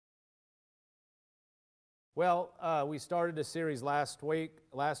Well, we started a series last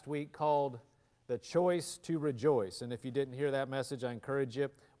week called The Choice to Rejoice. And if you didn't hear that message, I encourage you,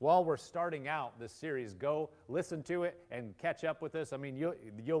 while we're starting out this series, go listen to it and catch up with us. I mean,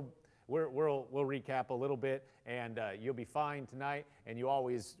 we'll recap a little bit, and you'll be fine tonight, and you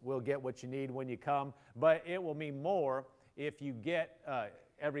always will get what you need when you come. But it will mean more if you get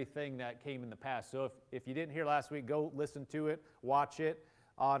everything that came in the past. So if you didn't hear last week, go listen to it, watch it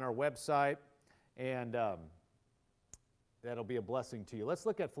on our website. And that'll be a blessing to you. Let's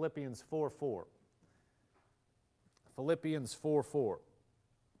look at Philippians 4:4. Philippians 4:4.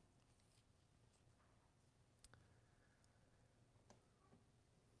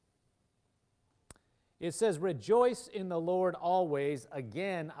 It says, "Rejoice in the Lord always.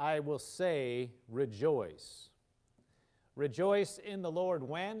 Again, I will say, rejoice." Rejoice in the Lord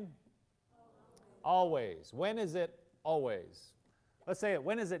when? Always. When is it always? Let's say it.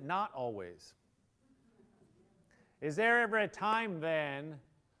 When is it not always? Is there ever a time then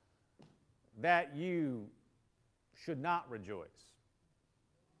that you should not rejoice?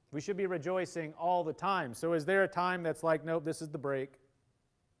 We should be rejoicing all the time. So is there a time that's like, nope, this is the break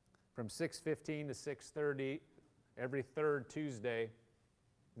from 6:15 to 6:30 every third Tuesday,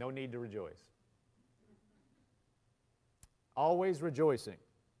 no need to rejoice? Always rejoicing.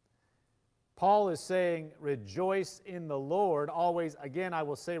 Paul is saying, rejoice in the Lord always. Again, I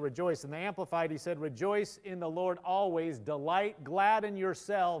will say rejoice. In the Amplified, he said, rejoice in the Lord always. Delight, gladden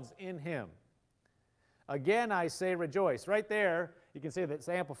yourselves in Him. Again, I say rejoice. Right there, you can see that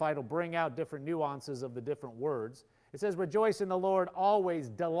the Amplified will bring out different nuances of the different words. It says, rejoice in the Lord always.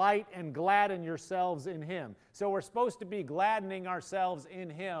 Delight and gladden yourselves in Him. So we're supposed to be gladdening ourselves in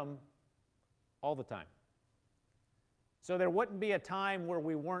Him all the time. So there wouldn't be a time where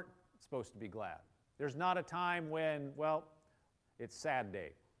we weren't supposed to be glad. There's not a time when, well, it's sad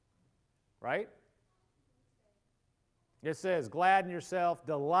day, right? It says, gladden yourself,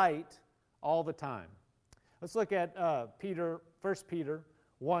 delight all the time. Let's look at 1 Peter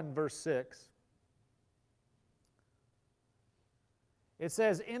 1, verse 6. It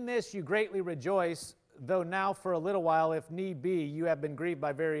says, in this you greatly rejoice, though now for a little while, if need be, you have been grieved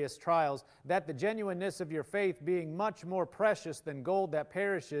by various trials, that the genuineness of your faith, being much more precious than gold that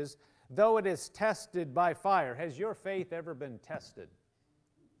perishes, though it is tested by fire. Has your faith ever been tested?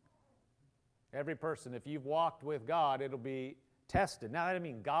 Every person, if you've walked with God, it'll be tested. Now, I don't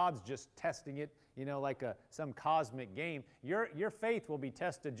mean God's just testing it, like some cosmic game. Your faith will be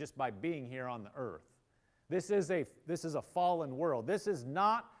tested just by being here on the earth. This is a fallen world. This is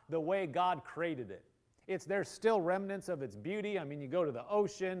not the way God created it. There's still remnants of its beauty. I mean, you go to the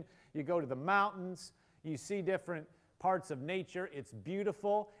ocean, you go to the mountains, you see different parts of nature. It's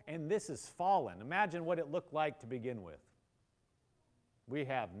beautiful, and this is fallen. Imagine what it looked like to begin with. We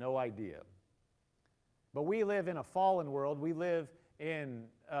have no idea. But we live in a fallen world. We live in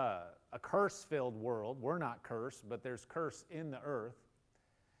a curse-filled world. We're not cursed, but there's curse in the earth.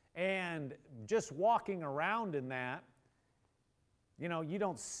 And just walking around in that, you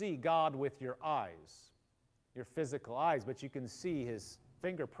don't see God with your eyes, your physical eyes, but you can see His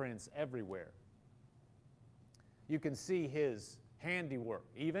fingerprints everywhere. You can see His handiwork.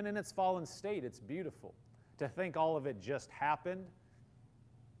 Even in its fallen state, it's beautiful. To think all of it just happened,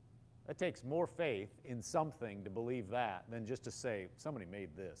 it takes more faith in something to believe that than just to say, somebody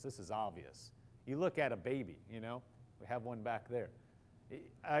made this. This is obvious. You look at a baby, we have one back there.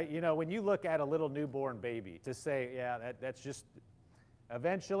 When you look at a little newborn baby, to say, yeah, that's just,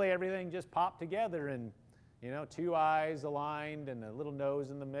 eventually everything just popped together and, two eyes aligned and a little nose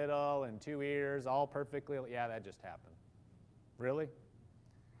in the middle and two ears all perfectly. Yeah, that just happened. Really?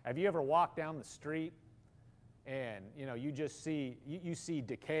 Have you ever walked down the street and, you just see, you see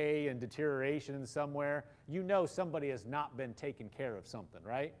decay and deterioration somewhere? Somebody has not been taking care of something,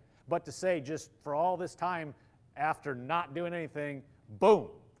 right? But to say just for all this time after not doing anything, boom,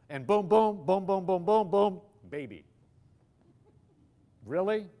 and boom, boom, boom, boom, boom, boom, boom, baby.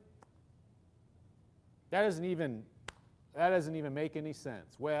 Really? That doesn't even make any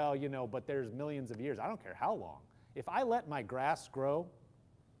sense. Well, but there's millions of years. I don't care how long. If I let my grass grow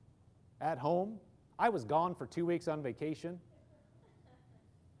at home, I was gone for 2 weeks on vacation.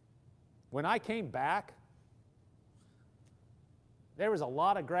 When I came back, there was a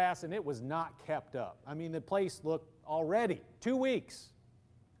lot of grass and it was not kept up. I mean, the place looked already, 2 weeks.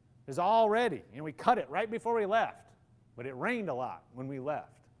 It was already, and we cut it right before we left. But it rained a lot when we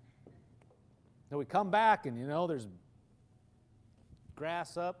left. So we come back and, there's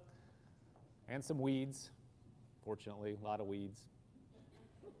grass up and some weeds. Fortunately, a lot of weeds.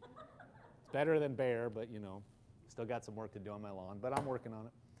 It's better than bare, but, Still got some work to do on my lawn, but I'm working on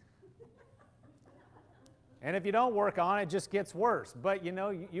it. And if you don't work on it, it just gets worse. But you know,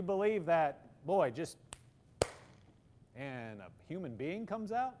 you believe that, boy, just, and a human being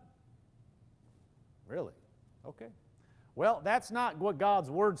comes out? Really? Okay. Well, that's not what God's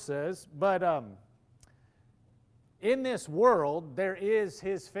Word says, but in this world, there is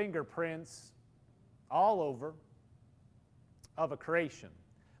His fingerprints all over of a creation.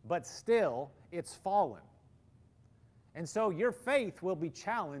 But still, it's fallen. And so your faith will be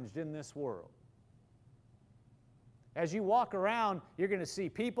challenged in this world. As you walk around, you're going to see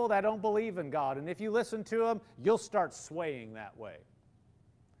people that don't believe in God. And if you listen to them, you'll start swaying that way.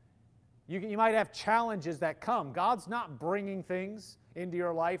 You might have challenges that come. God's not bringing things into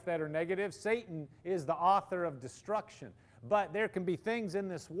your life that are negative. Satan is the author of destruction. But there can be things in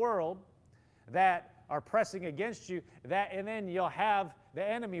this world that are pressing against you, and then you'll have the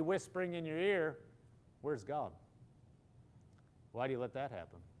enemy whispering in your ear, where's God? Why do you let that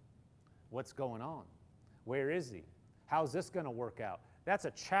happen? What's going on? Where is He? How's this going to work out? That's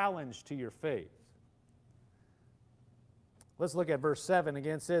a challenge to your faith. Let's look at verse 7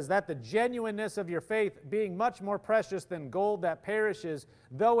 again. It says, that the genuineness of your faith, being much more precious than gold that perishes,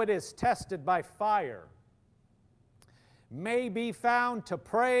 though it is tested by fire, may be found to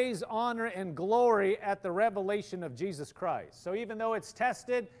praise, honor, and glory at the revelation of Jesus Christ. So even though it's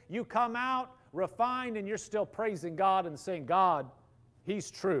tested, you come out refined and you're still praising God and saying, God,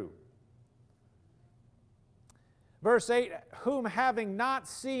 He's true. Verse 8, whom having not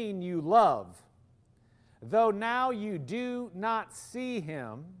seen you love, though now you do not see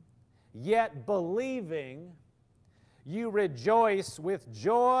Him, yet believing, you rejoice with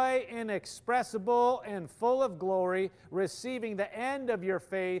joy inexpressible and full of glory, receiving the end of your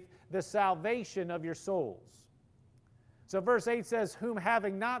faith, the salvation of your souls. So verse 8 says, whom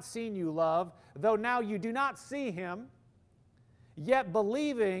having not seen you love, though now you do not see Him, yet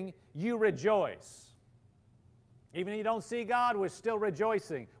believing, you rejoice. Even if you don't see God, we're still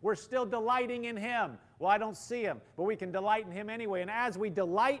rejoicing. We're still delighting in Him. Well, I don't see Him, but we can delight in Him anyway. And as we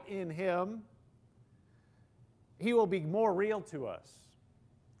delight in Him, He will be more real to us.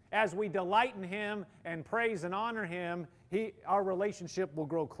 As we delight in Him and praise and honor Him, our relationship will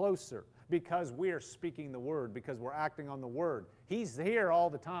grow closer because we are speaking the Word, because we're acting on the Word. He's here all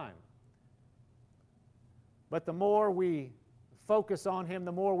the time. But the more we focus on Him,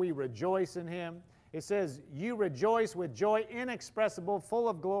 the more we rejoice in Him. It says, you rejoice with joy inexpressible, full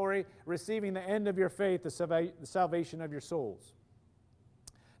of glory, receiving the end of your faith, the salvation of your souls.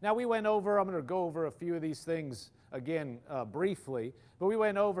 Now I'm going to go over a few of these things again briefly, but we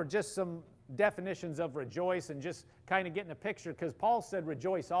went over just some definitions of rejoice and just kind of getting a picture, because Paul said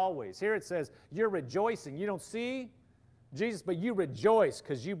rejoice always. Here it says, you're rejoicing. You don't see Jesus, but you rejoice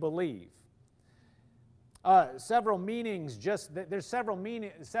because you believe. Several meanings, there's several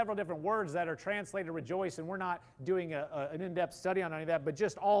different words that are translated rejoice, and we're not doing an in-depth study on any of that, but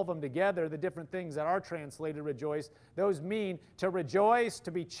just all of them together, the different things that are translated rejoice, those mean to rejoice,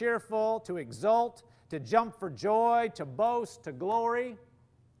 to be cheerful, to exult, to jump for joy, to boast, to glory.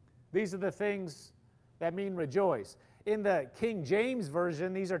 These are the things that mean rejoice. In the King James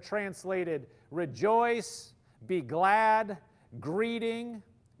Version, these are translated rejoice, be glad, greeting,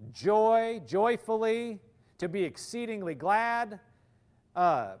 joy, joyfully, to be exceedingly glad,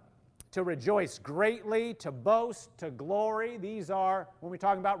 to rejoice greatly, to boast, to glory. These are, when we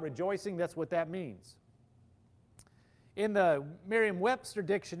talk about rejoicing, that's what that means. In the Merriam-Webster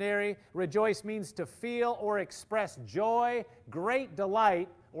dictionary, rejoice means to feel or express joy, great delight,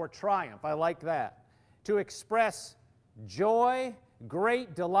 or triumph. I like that. To express joy,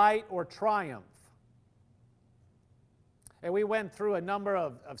 great delight, or triumph. And we went through a number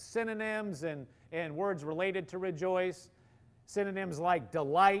of synonyms and words related to rejoice. Synonyms like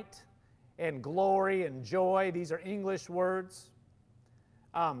delight and glory and joy. These are English words.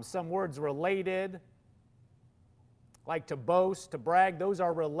 Some words related, like to boast, to brag. Those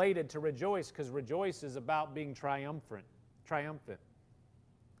are related to rejoice, because rejoice is about being triumphant.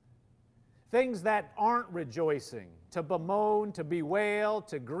 Things that aren't rejoicing, to bemoan, to bewail,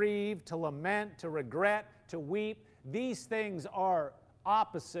 to grieve, to lament, to regret, to weep. These things are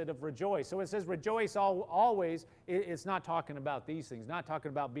opposite of rejoice. So it says rejoice always. It's not talking about these things, not talking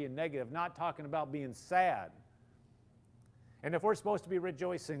about being negative, not talking about being sad. And if we're supposed to be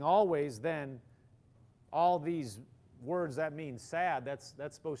rejoicing always, then all these words that mean sad, that's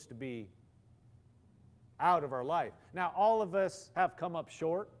supposed to be out of our life. Now, all of us have come up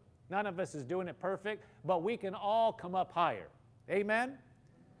short. None of us is doing it perfect, but we can all come up higher. Amen?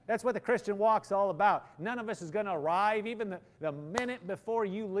 That's what the Christian walk's all about. None of us is going to arrive. Even the minute before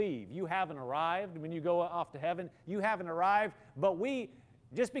you leave, you haven't arrived. When you go off to heaven, you haven't arrived. But we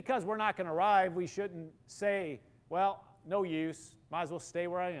Just because we're not going to arrive, we shouldn't say, well, no use, might as well stay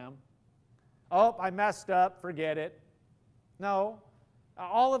where I am. Oh, I messed up, forget it. No.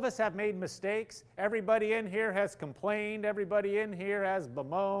 All of us have made mistakes. Everybody in here has complained. Everybody in here has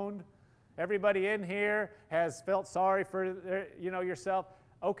bemoaned. Everybody in here has felt sorry for yourself.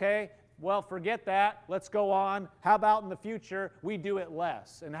 Okay, well, forget that. Let's go on. How about in the future we do it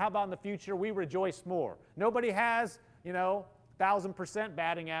less? And how about in the future we rejoice more? Nobody has, 1,000%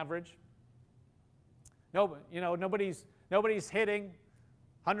 batting average. No, nobody's hitting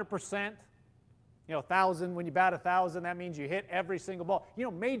 100%. 1,000, when you bat 1,000, that means you hit every single ball.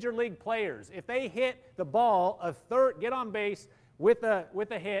 Major league players, if they hit the ball get on base with a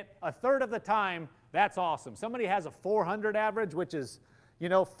hit a third of the time, that's awesome. Somebody has a 400 average, which is,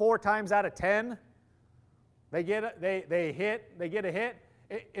 4 times out of 10, they get a hit.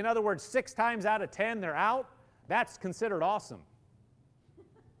 In other words, 6 times out of 10, they're out. That's considered awesome.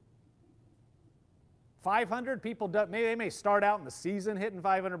 500, people they may start out in the season hitting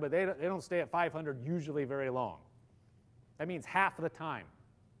 500, but they don't stay at 500 usually very long. That means half of the time.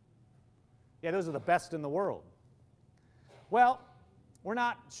 Yeah, those are the best in the world. Well, we're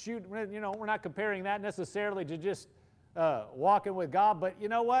not comparing that necessarily to just walking with God, but you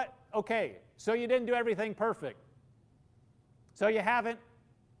know what? Okay, so you didn't do everything perfect. So you haven't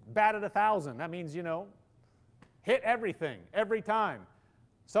batted 1,000. That means, hit everything every time.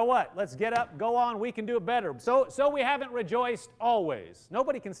 So what? Let's get up, go on, we can do it better. So we haven't rejoiced always.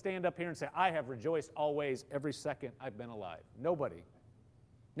 Nobody can stand up here and say, I have rejoiced always every second I've been alive. Nobody.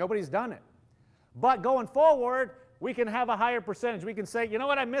 Nobody's done it. But going forward, we can have a higher percentage. We can say, you know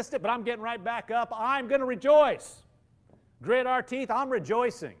what, I missed it, but I'm getting right back up. I'm going to rejoice. Grit our teeth, I'm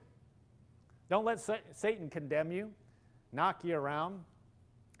rejoicing. Don't let Satan condemn you, knock you around.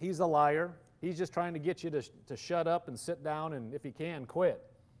 He's a liar. He's just trying to get you to shut up and sit down and, if he can, quit.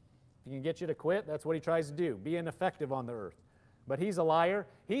 If he can get you to quit, that's what he tries to do, be ineffective on the earth. But he's a liar.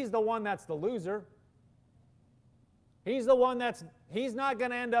 He's the one that's the loser. He's the one he's not going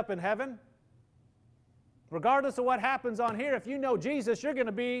to end up in heaven. Regardless of what happens on here, if you know Jesus, you're going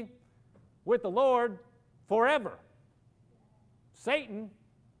to be with the Lord forever. Satan,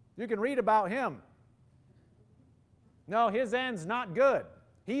 you can read about him. No, his end's not good.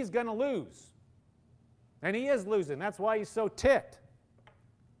 He's going to lose. And he is losing. That's why he's so ticked.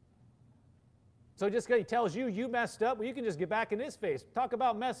 So just because he tells you messed up, well, you can just get back in his face. Talk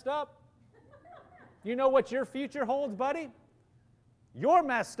about messed up. You know what your future holds, buddy? You're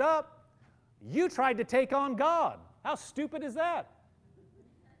messed up. You tried to take on God. How stupid is that?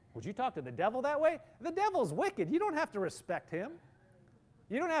 Would you talk to the devil that way? The devil's wicked. You don't have to respect him.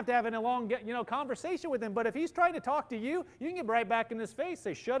 You don't have to have a long conversation with him. But if he's trying to talk to you, you can get right back in his face,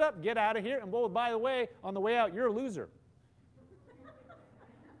 say, shut up, get out of here, and, well, by the way, on the way out, you're a loser.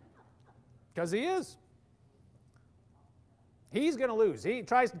 Because he is. He's going to lose. He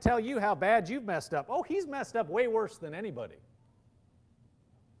tries to tell you how bad you've messed up. Oh, he's messed up way worse than anybody.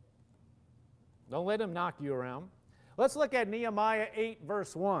 Don't let him knock you around. Let's look at Nehemiah 8,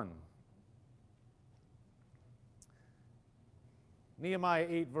 verse 1. Nehemiah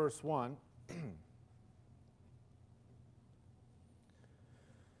 8, verse 1.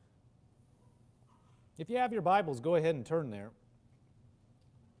 If you have your Bibles, go ahead and turn there.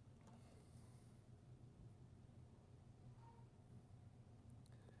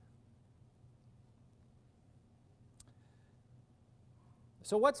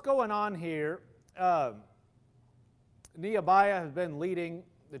 So what's going on here? Nehemiah has been leading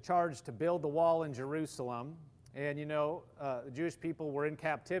the charge to build the wall in Jerusalem. And the Jewish people were in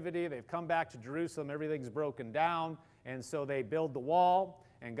captivity. They've come back to Jerusalem. Everything's broken down. And so they build the wall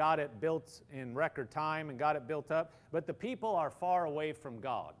and got it built in record time and got it built up. But the people are far away from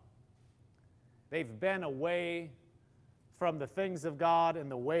God. They've been away from the things of God and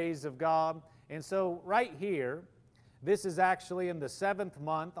the ways of God. And so right here, this is actually in the 7th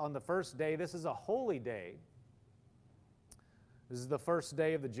month on the first day. This is a holy day. This is the first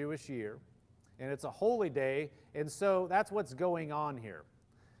day of the Jewish year. And it's a holy day. And so that's what's going on here.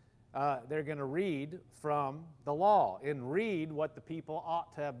 They're going to read from the law and read what the people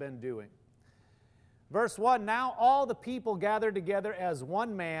ought to have been doing. Verse 1, now all the people gathered together as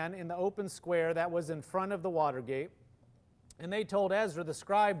one man in the open square that was in front of the water gate. And they told Ezra the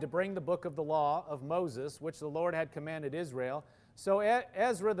scribe to bring the book of the law of Moses, which the Lord had commanded Israel. So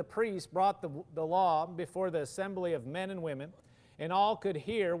Ezra the priest brought the law before the assembly of men and women, and all could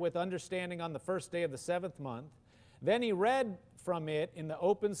hear with understanding on the first day of the 7th month. Then he read from it in the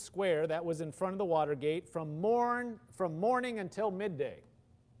open square that was in front of the water gate from morning until midday.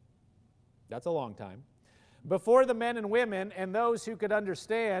 That's a long time. before the men and women and those who could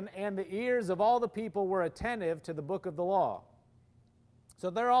understand, and the ears of all the people were attentive to the book of the law. So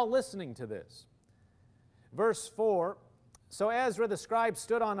they're all listening to this. Verse 4, so Ezra the scribe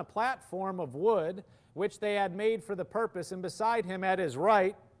stood on a platform of wood, which they had made for the purpose, and beside him at his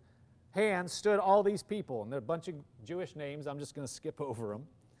right hand stood all these people. And they're a bunch of Jewish names. I'm just going to skip over them.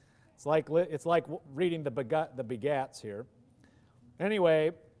 It's like reading the begats here.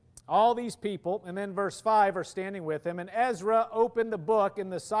 Anyway, all these people, and then verse 5, are standing with him. And Ezra opened the book in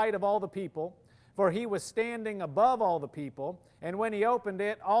the sight of all the people, for he was standing above all the people. And when he opened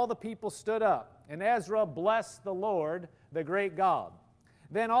it, all the people stood up. And Ezra blessed the Lord, the great God.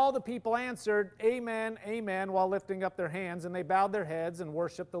 Then all the people answered, Amen, Amen, while lifting up their hands, and they bowed their heads and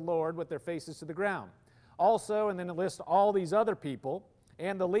worshiped the Lord with their faces to the ground. Also, and then it lists all these other people,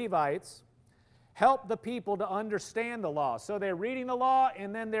 and the Levites helped the people to understand the law. So they're reading the law,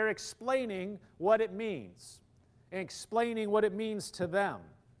 and then they're explaining what it means, and explaining what it means to them,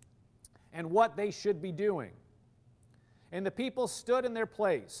 and what they should be doing. And the people stood in their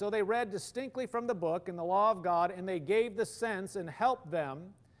place. So they read distinctly from the book and the law of God, and they gave the sense and helped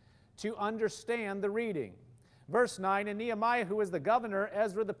them to understand the reading. Verse 9, and Nehemiah, who was the governor,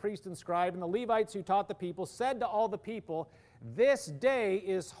 Ezra the priest and scribe, and the Levites who taught the people, said to all the people, this day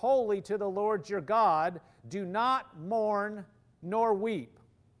is holy to the Lord your God. Do not mourn nor weep.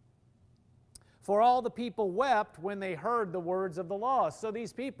 For all the people wept when they heard the words of the law. So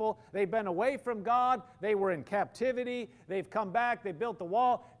these people, they've been away from God. They were in captivity. They've come back. They built the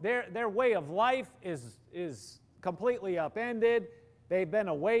wall. Their way of life is completely upended. They've been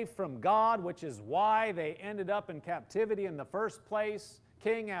away from God, which is why they ended up in captivity in the first place.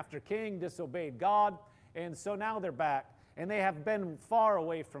 King after king disobeyed God. And so now they're back. And they have been far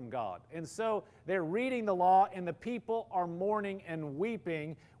away from God. And so they're reading the law, and the people are mourning and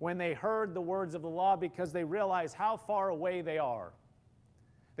weeping when they heard the words of the law, because they realize how far away they are.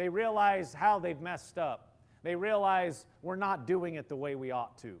 They realize how they've messed up. They realize we're not doing it the way we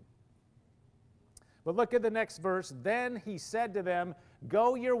ought to. But look at the next verse. Then he said to them,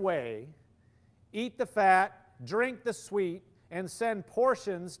 go your way, eat the fat, drink the sweet, and send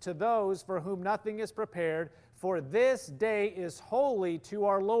portions to those for whom nothing is prepared, for this day is holy to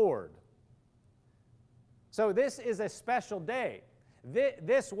our Lord. So this is a special day.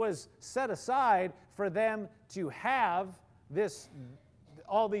 This was set aside for them to have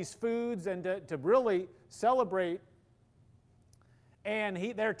all these foods and to really celebrate.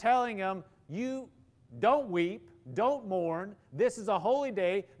 And they're telling them, you don't weep, don't mourn. This is a holy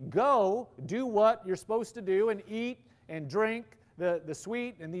day. Go do what you're supposed to do and eat and drink the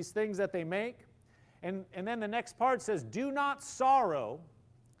sweet and these things that they make. And then the next part says, do not sorrow,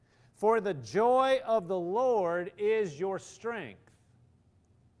 for the joy of the Lord is your strength.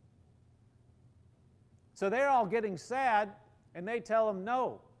 So they're all getting sad, and they tell them,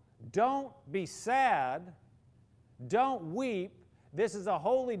 no, don't be sad, don't weep. This is a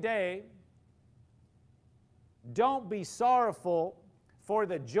holy day. Don't be sorrowful, for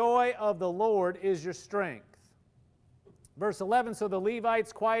the joy of the Lord is your strength. Verse 11, so the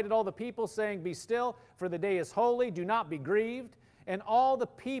Levites quieted all the people, saying, be still, for the day is holy, do not be grieved. And all the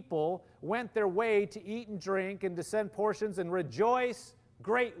people went their way to eat and drink and to send portions and rejoice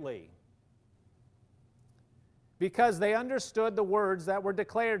greatly, because they understood the words that were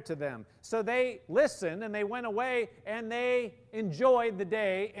declared to them. So they listened, and they went away, and they enjoyed the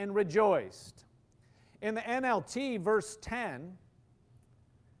day and rejoiced. In the NLT, verse 10,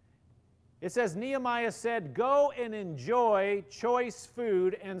 it says, Nehemiah said, go and enjoy choice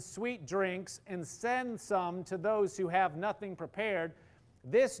food and sweet drinks, and send some to those who have nothing prepared.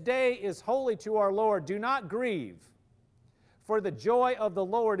 This day is holy to our Lord. Do not grieve, for the joy of the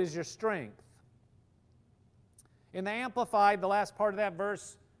Lord is your strength. In the Amplified, the last part of that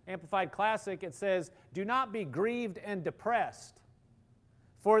verse, Amplified Classic, it says, do not be grieved and depressed,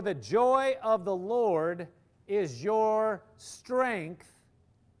 for the joy of the Lord is your strength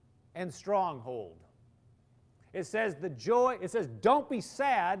and stronghold. It says don't be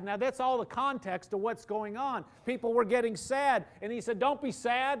sad. Now that's all the context of what's going on. People were getting sad, and he said, don't be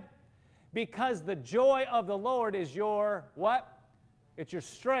sad, because the joy of the Lord is your what? It's your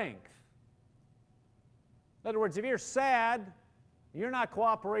strength. In other words, if you're sad, you're not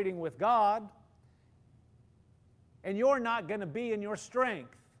cooperating with God, and you're not going to be in your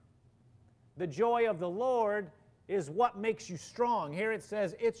strength. The joy of the Lord is what makes you strong. Here it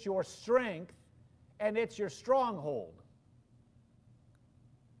says it's your strength and it's your stronghold.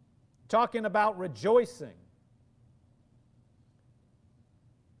 Talking about rejoicing.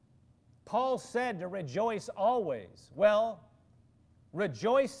 Paul said to rejoice always. Well,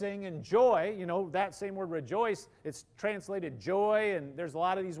 Rejoicing and joy, you know, that same word rejoice, it's translated joy, and there's a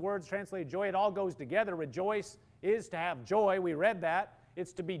lot of these words translated joy. It all goes together. Rejoice is to have joy. We read that.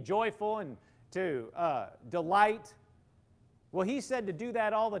 It's to be joyful and to delight. Well, he said to do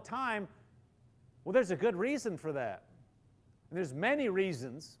that all the time. Well, there's a good reason for that. And there's many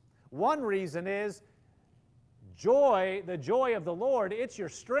reasons. One reason is joy, the joy of the Lord, it's your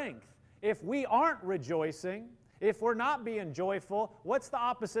strength. If we aren't rejoicing, if we're not being joyful, what's the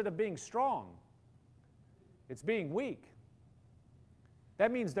opposite of being strong? It's being weak.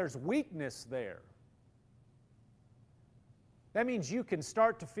 That means there's weakness there. That means you can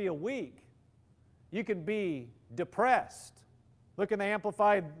start to feel weak. You can be depressed. Look in the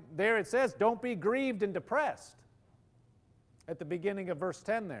Amplified there, it says, don't be grieved and depressed. At the beginning of verse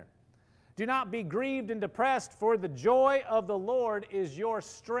 10 there. Do not be grieved and depressed, for the joy of the Lord is your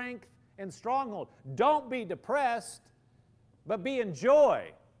strength and stronghold. Don't be depressed, but be in joy.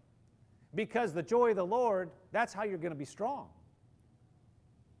 Because the joy of the Lord, that's how you're going to be strong.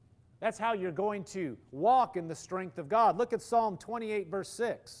 That's how you're going to walk in the strength of God. Look at Psalm 28, verse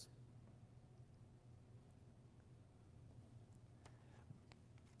 6.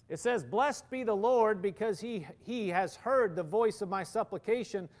 It says, blessed be the Lord, because he has heard the voice of my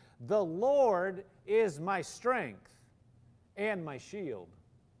supplication. The Lord is my strength and my shield.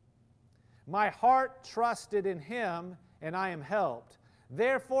 My heart trusted in him, and I am helped.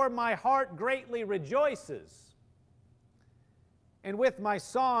 Therefore my heart greatly rejoices, and with my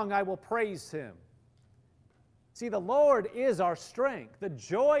song I will praise him. See, the Lord is our strength. The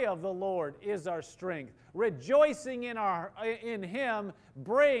joy of the Lord is our strength. Rejoicing in him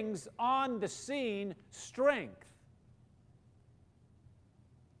brings on the scene strength.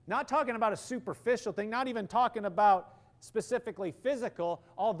 Not talking about a superficial thing, not even talking about specifically physical,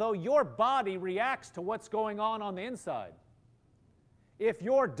 although your body reacts to what's going on the inside. If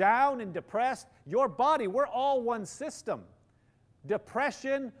you're down and depressed, your body, we're all one system.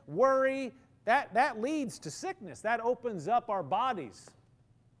 Depression, worry, that leads to sickness. That opens up our bodies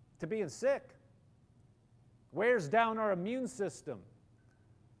to being sick. Wears down our immune system.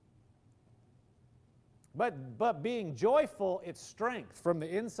 But being joyful, it's strength from the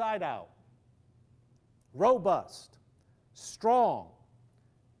inside out. Robust, strong.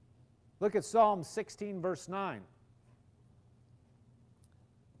 Look at Psalm 16, verse 9.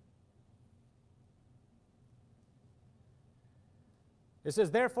 It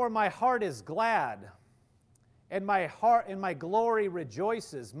says, therefore my heart is glad, and my heart and my glory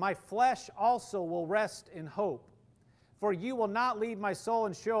rejoices. My flesh also will rest in hope. For you will not leave my soul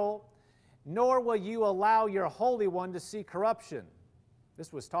in Sheol, nor will you allow your Holy One to see corruption.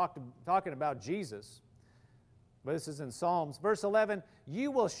 This was talking about Jesus, but this is in Psalms. Verse 11,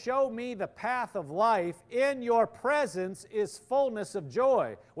 you will show me the path of life. In your presence is fullness of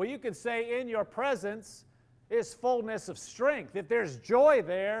joy. Well, you could say in your presence is fullness of strength. If there's joy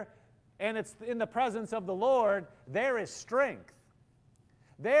there, and it's in the presence of the Lord, there is strength.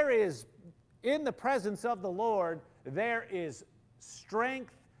 There is, in the presence of the Lord, there is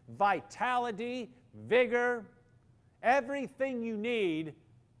strength, vitality, vigor, everything you need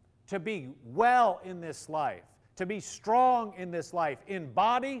to be well in this life, to be strong in this life, in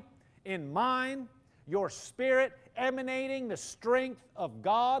body, in mind, your spirit emanating the strength of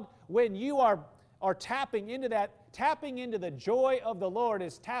God. When you are tapping into that, tapping into the joy of the Lord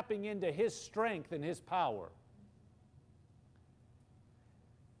is tapping into his strength and his power.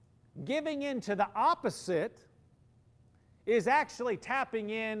 Giving into the opposite is actually tapping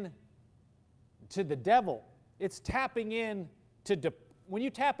in to the devil. It's tapping in to, when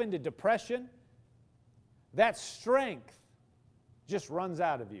you tap into depression, that strength just runs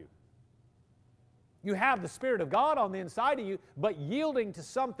out of you. You have the Spirit of God on the inside of you, but yielding to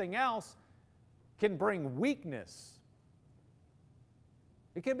something else can bring weakness.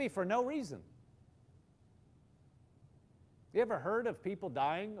 It can be for no reason. You ever heard of people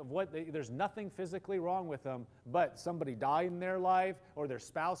dying of there's nothing physically wrong with them, but somebody died in their life or their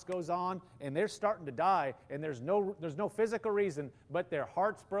spouse goes on and they're starting to die and there's no physical reason, but their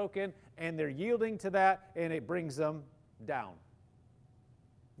heart's broken and they're yielding to that and it brings them down.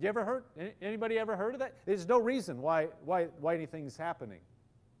 You ever heard? Anybody ever heard of that? There's no reason why anything's happening.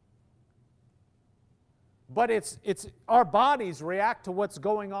 But it's our bodies react to what's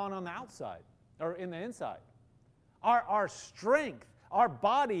going on the outside or in the inside. Our strength, our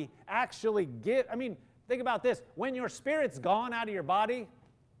body actually think about this. When your spirit's gone out of your body,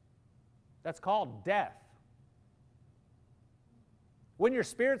 that's called death. When your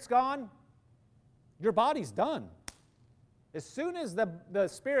spirit's gone, your body's done. As soon as the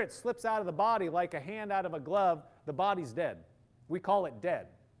spirit slips out of the body like a hand out of a glove, the body's dead. We call it dead.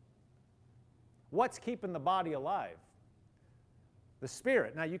 What's keeping the body alive? The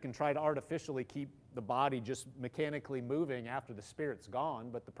spirit. Now, you can try to artificially keep the body just mechanically moving after the spirit's gone,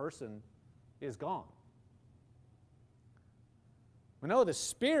 but the person is gone. We know the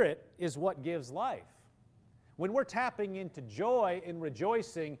spirit is what gives life. When we're tapping into joy and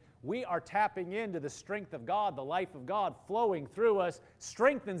rejoicing, we are tapping into the strength of God, the life of God flowing through us,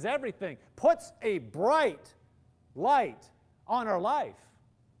 strengthens everything, puts a bright light on our life.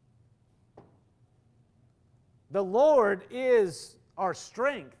 The Lord is our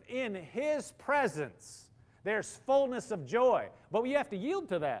strength. In His presence, there's fullness of joy. But we have to yield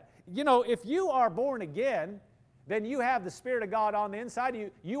to that. You know, if you are born again, then you have the Spirit of God on the inside of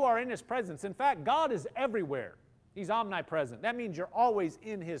you. You are in His presence. In fact, God is everywhere. He's omnipresent. That means you're always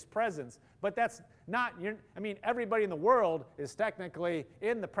in His presence. But that's not, everybody in the world is technically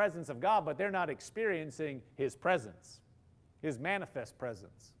in the presence of God, but they're not experiencing His presence, His manifest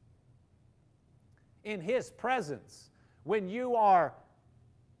presence. In His presence, when you are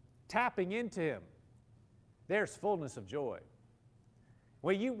tapping into Him, there's fullness of joy.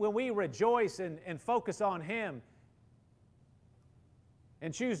 When we rejoice and focus on Him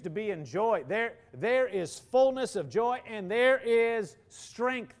and choose to be in joy, there is fullness of joy and there is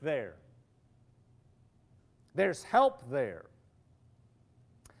strength there. There's help there.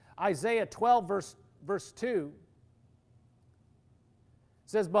 Isaiah 12, verse 2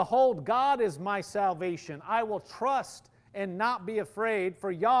 says, "Behold, God is my salvation. I will trust and not be afraid, for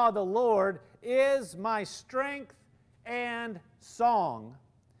Yah, the Lord, is my strength and song.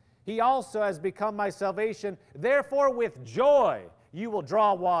 He also has become my salvation. Therefore, with joy you will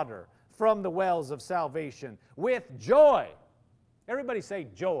draw water from the wells of salvation." With joy. Everybody say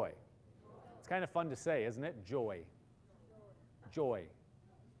joy. It's kind of fun to say, isn't it? Joy. Joy.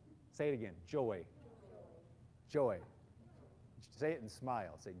 Say it again. Joy. Joy. Say it and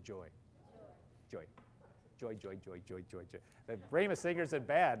smile. Say joy. Joy. Joy, joy, joy, joy, joy, joy. The Rhema singers said,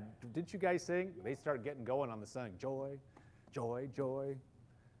 bad. Didn't you guys sing? They start getting going on the song. Joy, joy, joy,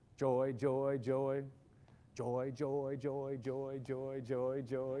 joy, joy, joy, joy, joy, joy, joy, joy, joy,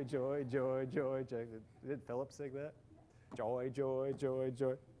 joy, joy, joy, joy, joy. Did Philip sing that? Joy, joy, joy,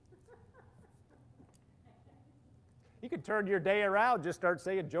 joy. You could turn your day around, just start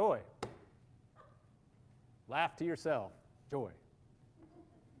saying joy. Laugh to yourself. Joy.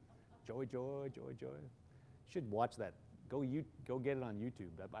 Joy, joy, joy, joy. You should watch that. Go get it on YouTube.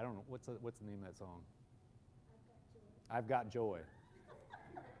 I don't know. What's the name of that song? I've Got Joy.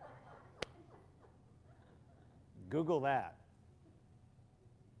 Google that.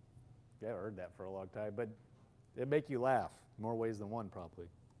 I haven't heard that for a long time, but it'd make you laugh more ways than one, probably.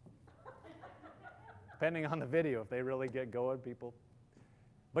 Depending on the video, if they really get going, people.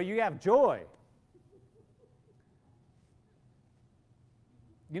 But you have joy.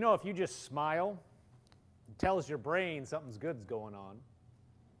 You know, if you just smile, it tells your brain something's good's going on.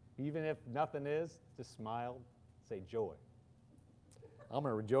 Even if nothing is, just smile, say joy. I'm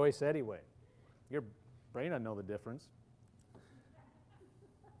going to rejoice anyway. Your brain doesn't know the difference.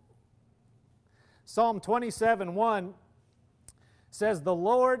 Psalm 27:1 says, "The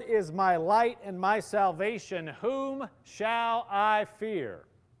Lord is my light and my salvation. Whom shall I fear?"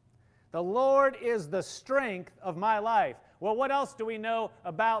 The Lord is the strength of my life. Well, what else do we know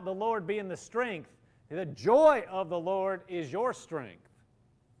about the Lord being the strength? The joy of the Lord is your strength.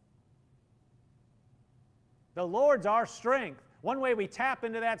 The Lord's our strength. One way we tap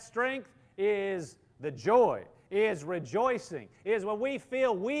into that strength is the joy, is rejoicing, is when we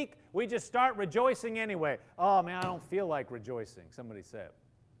feel weak, we just start rejoicing anyway. Oh, man, I don't feel like rejoicing, somebody said.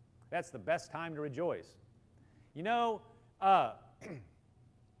 That's the best time to rejoice. You know,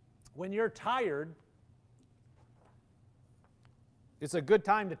 when you're tired, it's a good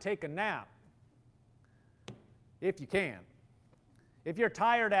time to take a nap, if you can. If you're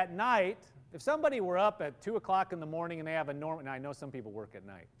tired at night, if somebody were up at 2 o'clock in the morning and they have a normal, now I know some people work at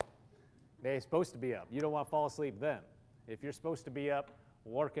night. They're supposed to be up. You don't want to fall asleep then. If you're supposed to be up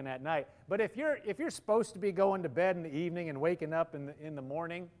working at night. But if you're supposed to be going to bed in the evening and waking up in the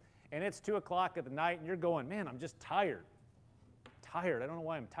morning, and it's 2 o'clock at the night and you're going, man, I'm just tired. Tired. I don't know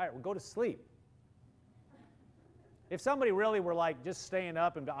why I'm tired. Well, go to sleep. If somebody really were like just staying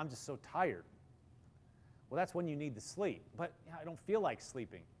up and I'm just so tired, well, that's when you need to sleep. But I don't feel like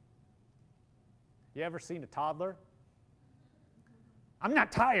sleeping. You ever seen a toddler? I'm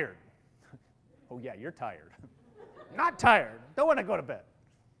not tired. Oh, yeah, you're tired. Not tired. Don't want to go to bed.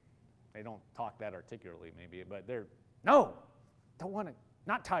 They don't talk that articulately, maybe, but no, don't want to,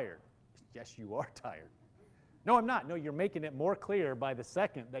 not tired. Yes, you are tired. No, I'm not. No, you're making it more clear by the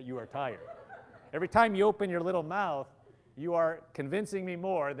second that you are tired. Every time you open your little mouth, you are convincing me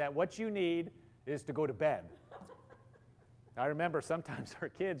more that what you need is to go to bed. I remember sometimes our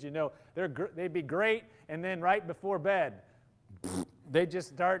kids, you know, they'd be great, and then right before bed, they just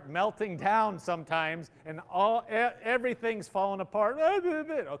start melting down sometimes, and everything's falling apart.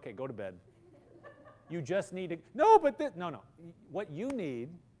 Okay, go to bed. You just need to, no, what you need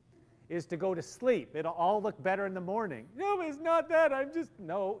is to go to sleep. It'll all look better in the morning. No, it's not that.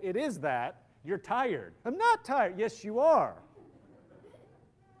 No, it is that. You're tired. I'm not tired. Yes, you are.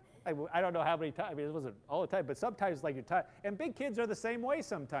 I don't know how many times. I mean, it wasn't all the time, but sometimes like you're tired. And big kids are the same way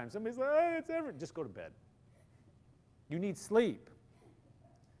sometimes. Somebody's like, oh, it's ever. Just go to bed. You need sleep.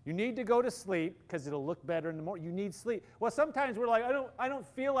 You need to go to sleep because it'll look better in the morning. You need sleep. Well, sometimes we're like, I don't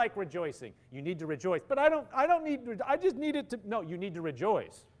feel like rejoicing. You need to rejoice. But I just need it to, no, you need to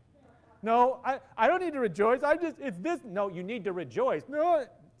rejoice. No, I don't need to rejoice. It's this. No, you need to rejoice. No,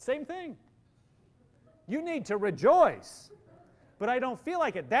 same thing. You need to rejoice. But I don't feel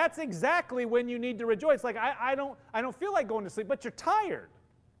like it. That's exactly when you need to rejoice. Like, I don't feel like going to sleep, but you're tired.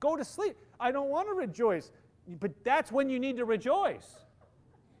 Go to sleep. I don't want to rejoice. But that's when you need to rejoice.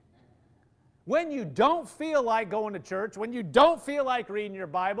 When you don't feel like going to church, when you don't feel like reading your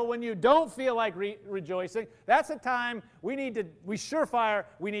Bible, when you don't feel like rejoicing, that's a time we need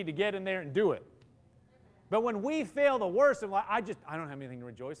to get in there and do it. But when we feel the worst, and like, I don't have anything to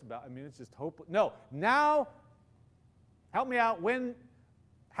rejoice about. I mean, it's just hopeless. No, now, help me out. When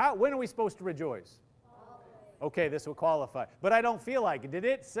are we supposed to rejoice? Okay, this will qualify. But I don't feel like it. Did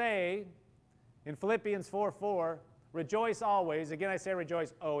it say in Philippians 4:4, rejoice always? Again, I say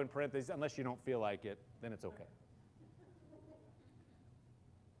rejoice, in parentheses, unless you don't feel like it, then it's okay.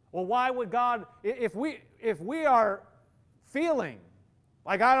 Well, why would God, if we are feeling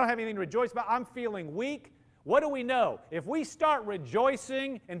like I don't have anything to rejoice about, I'm feeling weak, what do we know? If we start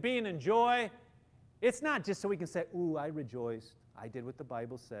rejoicing and being in joy, it's not just so we can say, ooh, I rejoiced. I did what the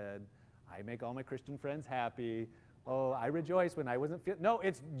Bible said. I make all my Christian friends happy. Oh, I rejoiced when I wasn't feeling. No,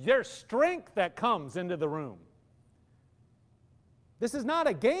 it's there's strength that comes into the room. This is not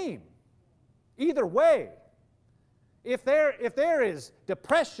a game. Either way, if there is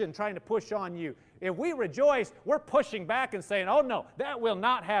depression trying to push on you, if we rejoice, we're pushing back and saying, oh no, that will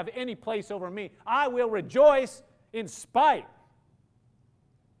not have any place over me. I will rejoice in spite.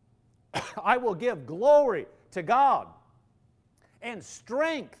 I will give glory to God. And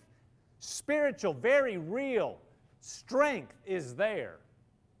strength, spiritual, very real strength is there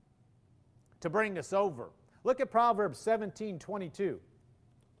to bring us over. Look at Proverbs 17:22.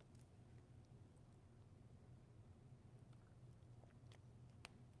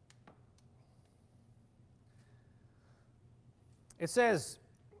 It says,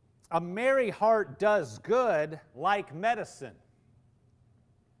 a merry heart does good like medicine,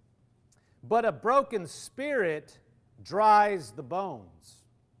 but a broken spirit dries the bones.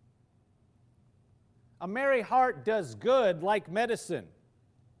 A merry heart does good like medicine,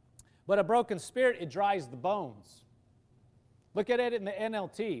 but a broken spirit, it dries the bones. Look at it in the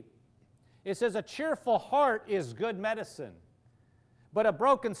NLT. It says, a cheerful heart is good medicine, but a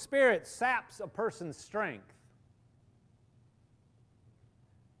broken spirit saps a person's strength.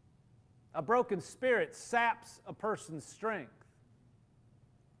 A broken spirit saps a person's strength.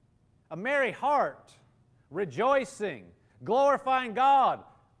 A merry heart, rejoicing, glorifying God,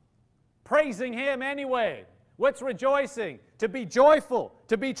 praising Him anyway. What's rejoicing? To be joyful,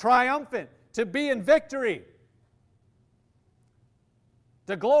 to be triumphant, to be in victory,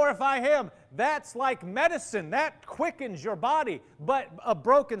 to glorify Him. That's like medicine. That quickens your body. But a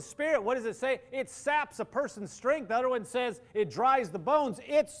broken spirit, what does it say? It saps a person's strength. The other one says it dries the bones.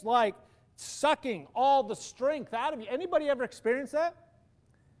 It's like sucking all the strength out of you. Anybody ever experienced that?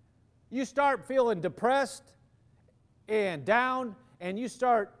 You start feeling depressed and down, and you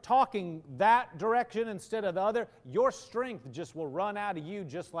start talking that direction instead of the other, your strength just will run out of you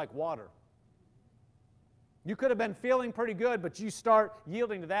just like water. You could have been feeling pretty good, but you start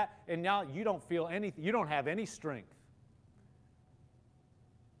yielding to that, and now you don't feel anything. You don't have any strength.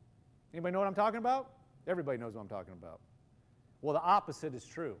 Anybody know what I'm talking about? Everybody knows what I'm talking about. Well, the opposite is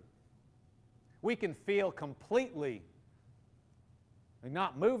true. We can feel completely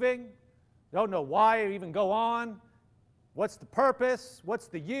not moving, don't know why even go on, what's the purpose, what's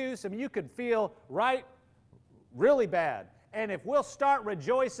the use. I mean, you could feel really bad. And if we'll start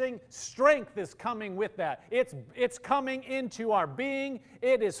rejoicing, strength is coming with that. It's coming into our being,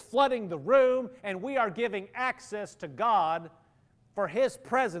 it is flooding the room, and we are giving access to God for His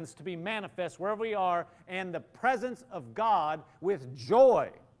presence to be manifest wherever we are, and the presence of God with joy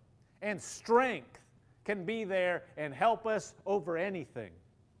and strength can be there and help us over anything.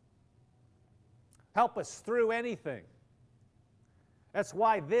 Help us through anything. That's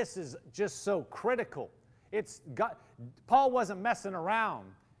why this is just so critical. Paul wasn't messing around,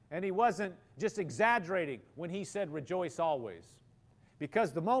 and he wasn't just exaggerating when he said rejoice always.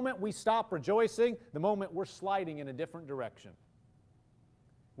 Because the moment we stop rejoicing, the moment we're sliding in a different direction.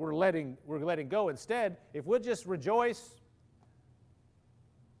 We're letting go. Instead, if we'll just rejoice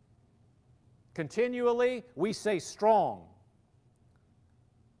continually, we stay strong.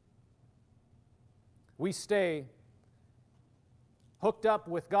 We stay hooked up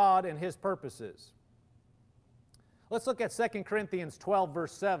with God and His purposes. Let's look at 2 Corinthians 12,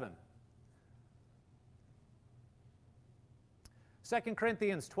 verse 7. 2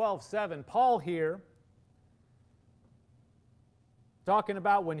 Corinthians 12, 7. Paul here, talking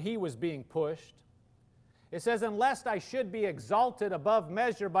about when he was being pushed. It says, "And lest I should be exalted above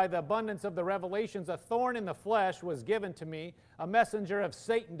measure by the abundance of the revelations, a thorn in the flesh was given to me, a messenger of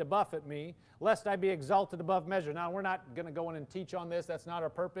Satan to buffet me, lest I be exalted above measure." Now, we're not going to go in and teach on this. That's not our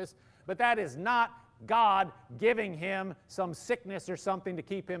purpose. But that is not God giving him some sickness or something to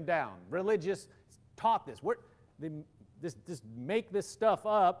keep him down. Religious taught this. Just make this stuff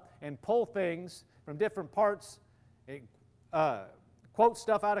up and pull things from different parts, quote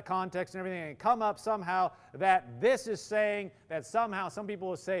stuff out of context and everything, and come up somehow that this is saying that somehow, some people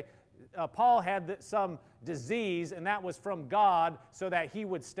will say, Paul had some disease and that was from God so that he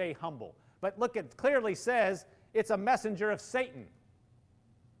would stay humble. But look, it clearly says it's a messenger of Satan.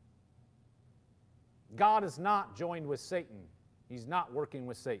 God is not joined with Satan. He's not working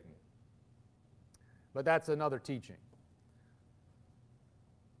with Satan. But that's another teaching.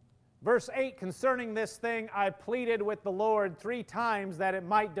 Verse 8, "Concerning this thing I pleaded with the Lord 3 times that it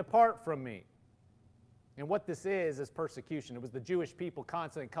might depart from me." And what this is persecution. It was the Jewish people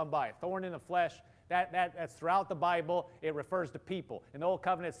constantly come by. A thorn in the flesh, that's throughout the Bible. It refers to people. In the Old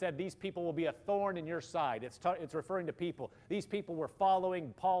Covenant it said, these people will be a thorn in your side. It's referring to people. These people were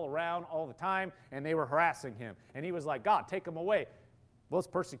following Paul around all the time, and they were harassing him. And he was like, God, take them away. Well, it's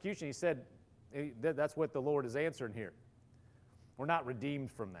persecution. He said, that's what the Lord is answering here. We're not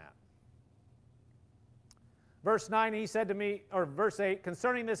redeemed from that. Verse 9, he said to me, or verse 8,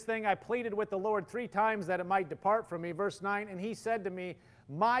 "Concerning this thing I pleaded with the Lord 3 times that it might depart from me." Verse 9, "And he said to me,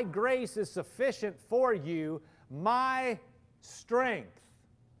 my grace is sufficient for you. My strength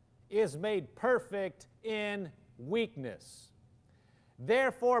is made perfect in weakness.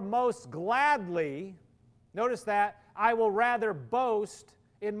 Therefore most gladly," notice that, "I will rather boast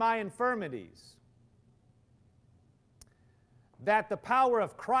in my infirmities, that the power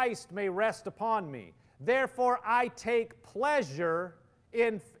of Christ may rest upon me. Therefore I take pleasure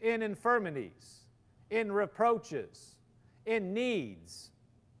in infirmities, in reproaches, in needs."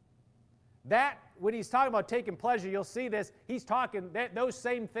 That, when he's talking about taking pleasure, you'll see this, he's talking, those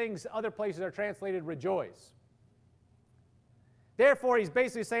same things other places are translated rejoice. Therefore, he's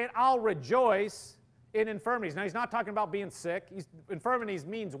basically saying, I'll rejoice in infirmities. Now, he's not talking about being sick. Infirmities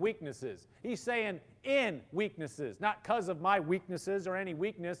means weaknesses. He's saying in weaknesses, not because of my weaknesses or any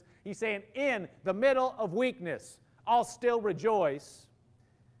weakness. He's saying in the middle of weakness, I'll still rejoice.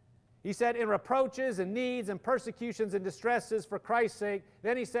 He said, in reproaches and needs and persecutions and distresses for Christ's sake.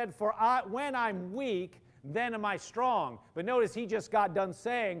 Then he said, when I'm weak, then am I strong. But notice he just got done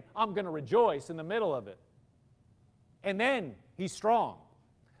saying, I'm going to rejoice in the middle of it. And then he's strong.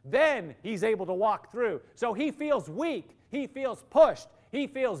 Then he's able to walk through. So he feels weak. He feels pushed. He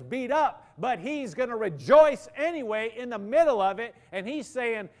feels beat up. But he's going to rejoice anyway in the middle of it. And he's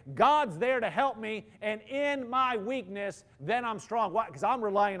saying, God's there to help me. And in my weakness, then I'm strong. Why? Because I'm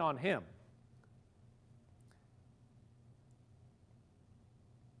relying on Him.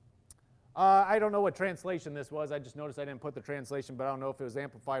 I don't know what translation this was. I just noticed I didn't put the translation, but I don't know if it was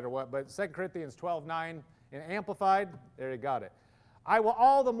Amplified or what. But 2 Corinthians 12:9 in Amplified, there you got it. "I will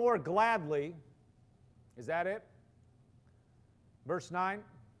all the more gladly," is that it? Verse 9,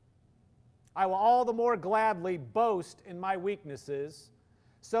 "I will all the more gladly boast in my weaknesses,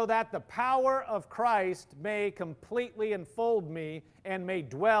 so that the power of Christ may completely enfold me and may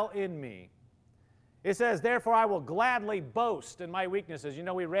dwell in me." It says, therefore I will gladly boast in my weaknesses. You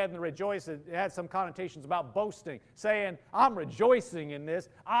know, we read in the rejoice, it had some connotations about boasting, saying, I'm rejoicing in this.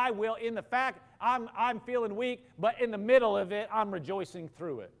 I will, in the fact I'm feeling weak, but in the middle of it, I'm rejoicing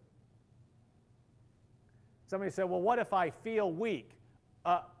through it. Somebody said, well, what if I feel weak?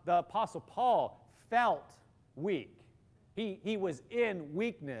 The Apostle Paul felt weak. He was in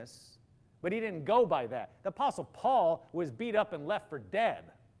weakness, but he didn't go by that. The Apostle Paul was beat up and left for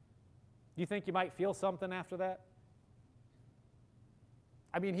dead. Do you think you might feel something after that?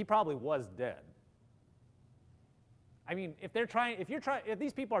 I mean, he probably was dead. I mean, if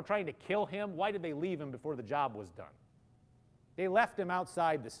these people are trying to kill him, why did they leave him before the job was done? They left him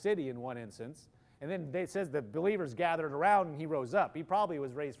outside the city in one instance, and then it says the believers gathered around and he rose up. He probably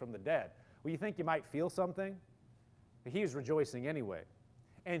was raised from the dead. Well, you think you might feel something? But he was rejoicing anyway,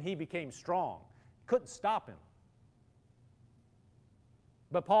 and he became strong. Couldn't stop him.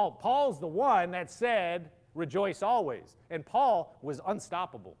 But Paul's the one that said, rejoice always. And Paul was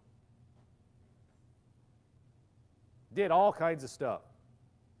unstoppable. Did all kinds of stuff.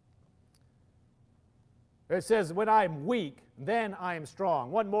 It says, when I am weak, then I am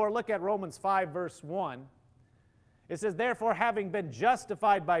strong. One more, look at Romans 5, verse 1. It says, therefore, having been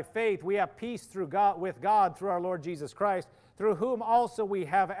justified by faith, we have peace with God through our Lord Jesus Christ, through whom also we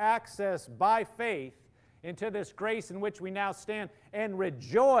have access by faith into this grace in which we now stand, and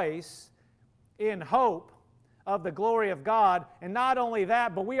rejoice in hope of the glory of God. And not only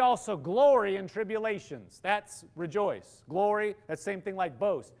that, but we also glory in tribulations. That's rejoice. Glory, that's the same thing like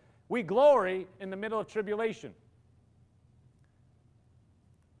boast. We glory in the middle of tribulation.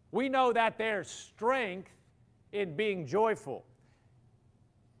 We know that there's strength in being joyful.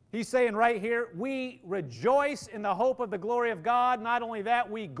 He's saying right here, we rejoice in the hope of the glory of God. Not only that,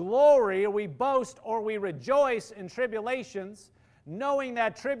 we glory, or we boast, or we rejoice in tribulations, knowing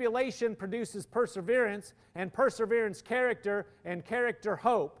that tribulation produces perseverance, and perseverance character, and character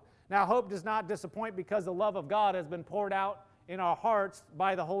hope. Now, hope does not disappoint because the love of God has been poured out in our hearts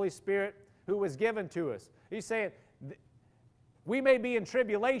by the Holy Spirit who was given to us. He's saying, we may be in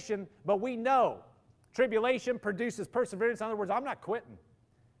tribulation, but we know tribulation produces perseverance. In other words, I'm not quitting.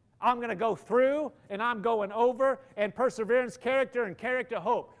 I'm going to go through, and I'm going over, and perseverance, character, and character,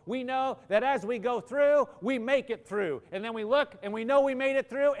 hope. We know that as we go through, we make it through. And then we look, and we know we made it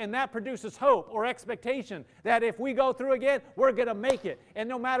through, and that produces hope or expectation that if we go through again, we're going to make it. And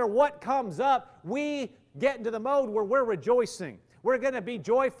no matter what comes up, we get into the mode where we're rejoicing. We're going to be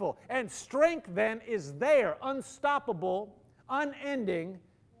joyful. And strength then is there, unstoppable, unending,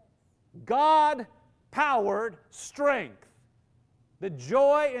 God-powered strength. The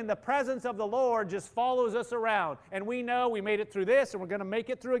joy in the presence of the Lord just follows us around. And we know we made it through this, and we're going to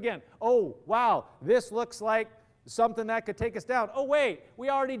make it through again. Oh, wow, this looks like something that could take us down. Oh, wait, we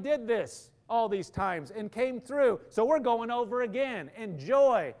already did this all these times and came through. So we're going over again. And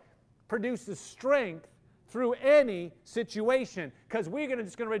joy produces strength through any situation, because we're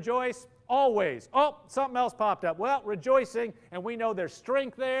just going to rejoice always. Oh, something else popped up. Well, rejoicing, and we know there's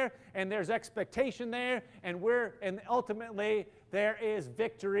strength there, and there's expectation there, and ultimately there is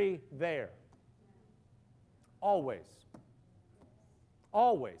victory there. Always.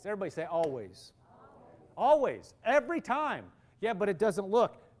 Always. Everybody say always. Always. Every time. Yeah, but it doesn't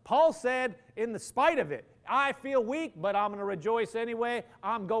look. Paul said, in the spite of it, I feel weak, but I'm going to rejoice anyway.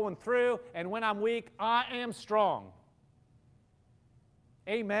 I'm going through, and when I'm weak, I am strong.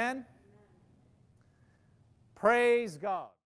 Amen. Praise God.